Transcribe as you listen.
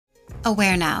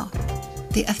Aware Now,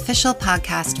 the official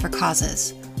podcast for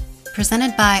causes.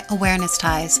 Presented by Awareness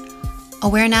Ties,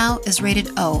 Aware Now is rated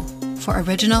O for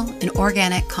original and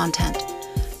organic content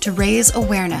to raise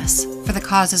awareness for the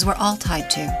causes we're all tied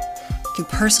to through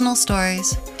personal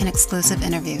stories and exclusive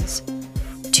interviews.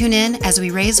 Tune in as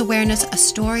we raise awareness a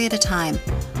story at a time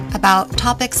about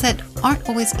topics that aren't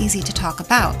always easy to talk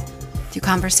about through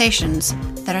conversations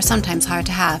that are sometimes hard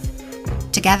to have.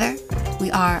 Together,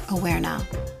 we are Aware Now.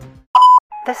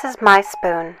 This is My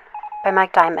Spoon by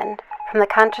Mike Diamond from The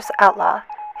Conscious Outlaw,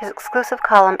 his exclusive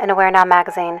column in Aware Now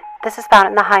magazine. This is found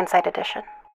in the Hindsight edition.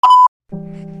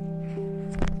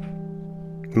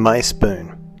 My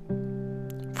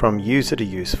Spoon. From user to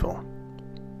useful.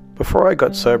 Before I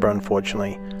got sober,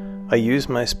 unfortunately, I used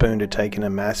my spoon to take in a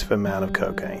massive amount of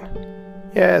cocaine.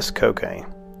 Yes, cocaine.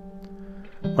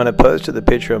 When I posed to the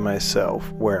picture of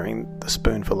myself wearing the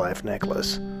Spoon for Life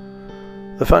necklace,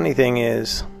 the funny thing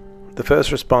is, the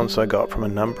first response I got from a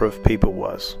number of people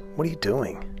was, "What are you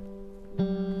doing?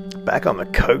 Back on the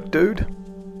coke, dude?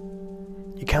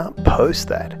 You can't post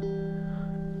that.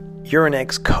 You're an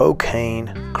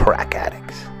ex-cocaine crack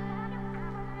addict."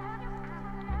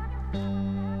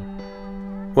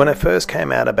 When I first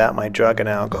came out about my drug and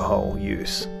alcohol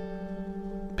use,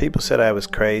 people said I was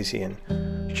crazy and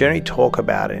generally talk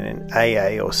about it in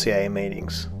AA or CA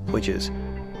meetings, which is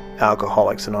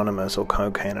Alcoholics Anonymous or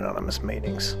Cocaine Anonymous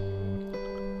meetings.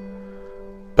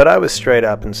 But I was straight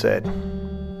up and said,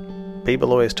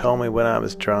 people always told me when I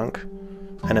was drunk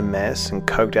and a mess and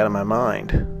coked out of my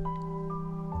mind.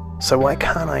 So why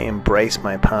can't I embrace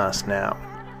my past now,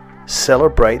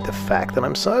 celebrate the fact that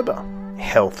I'm sober,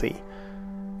 healthy,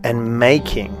 and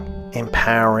making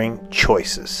empowering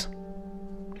choices?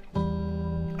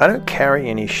 I don't carry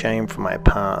any shame for my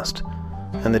past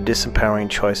and the disempowering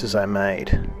choices I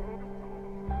made.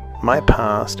 My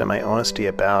past and my honesty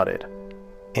about it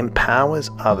empowers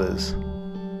others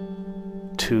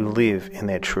to live in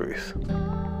their truth.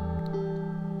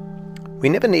 We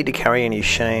never need to carry any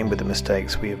shame with the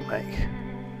mistakes we have made.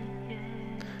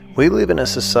 We live in a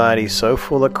society so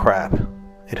full of crap,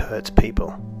 it hurts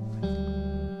people.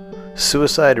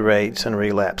 Suicide rates and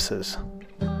relapses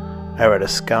are at a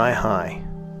sky high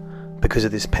because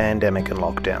of this pandemic and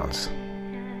lockdowns.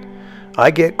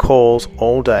 I get calls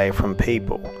all day from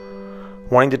people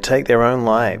wanting to take their own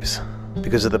lives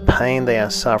because of the pain they are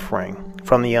suffering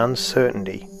from the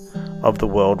uncertainty of the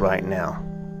world right now.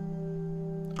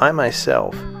 I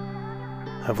myself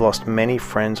have lost many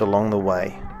friends along the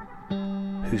way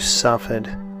who suffered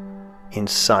in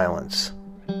silence.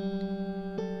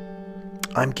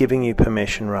 I'm giving you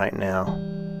permission right now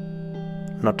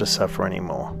not to suffer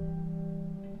anymore.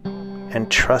 And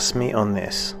trust me on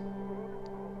this.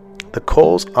 The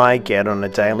calls I get on a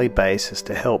daily basis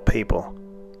to help people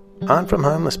aren't from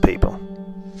homeless people.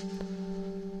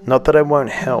 Not that I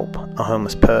won't help a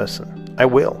homeless person. I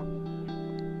will.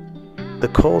 The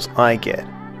calls I get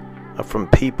are from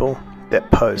people that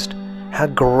post how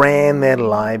grand their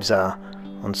lives are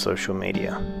on social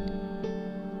media.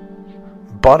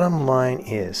 Bottom line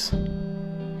is,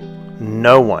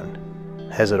 no one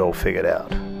has it all figured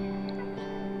out.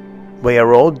 We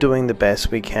are all doing the best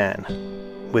we can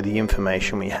with the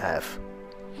information we have.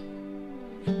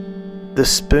 The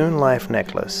Spoon Life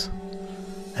necklace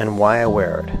and why I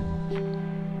wear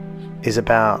it is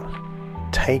about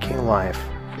taking life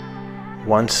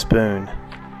one spoon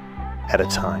at a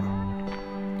time.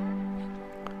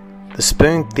 The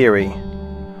spoon theory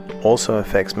also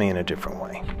affects me in a different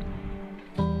way.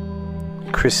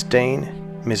 Christine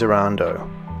Miserando,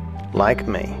 like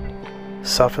me,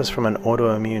 suffers from an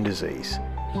autoimmune disease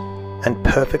and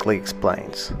perfectly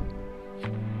explains.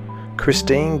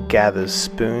 Christine gathers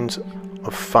spoons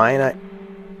of finite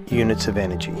units of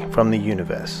energy from the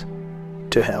universe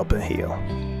to help her heal.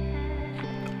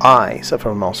 I suffer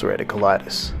from ulcerative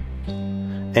colitis,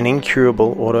 an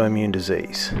incurable autoimmune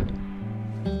disease.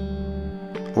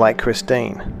 Like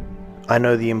Christine, I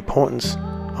know the importance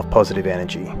of positive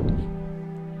energy.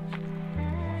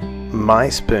 My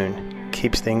spoon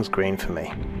keeps things green for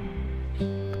me.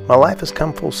 My life has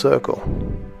come full circle.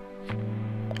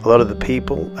 A lot of the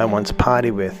people I once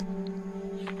partied with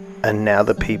are now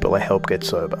the people I help get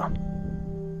sober.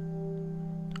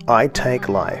 I take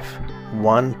life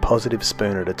one positive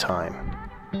spoon at a time.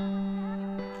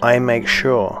 I make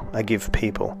sure I give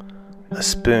people a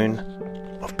spoon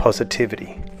of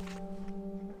positivity,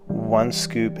 one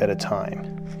scoop at a time.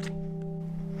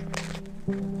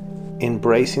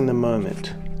 Embracing the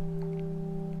moment.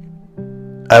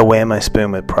 I wear my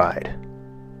spoon with pride.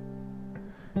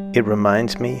 It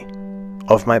reminds me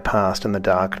of my past and the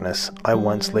darkness I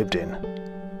once lived in.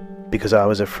 because I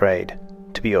was afraid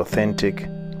to be authentic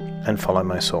and follow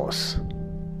my source.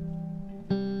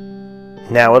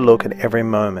 Now I look at every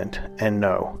moment and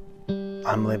know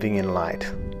I'm living in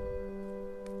light.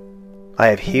 I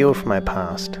have healed from my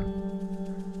past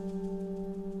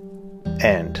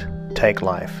and take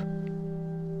life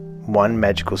one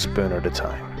magical spoon at a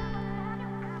time.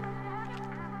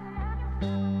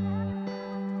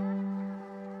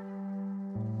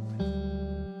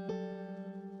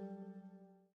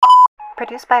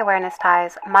 Produced by Awareness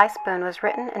Ties, My Spoon was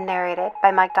written and narrated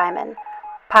by Mike Diamond.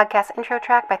 Podcast intro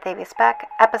track by Thavius Beck.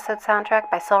 Episode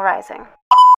soundtrack by Soul Rising.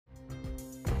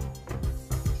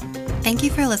 Thank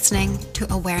you for listening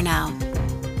to Aware Now.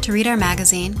 To read our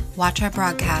magazine, watch our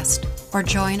broadcast, or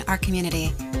join our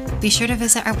community, be sure to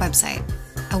visit our website,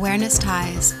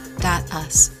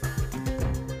 awarenessties.us.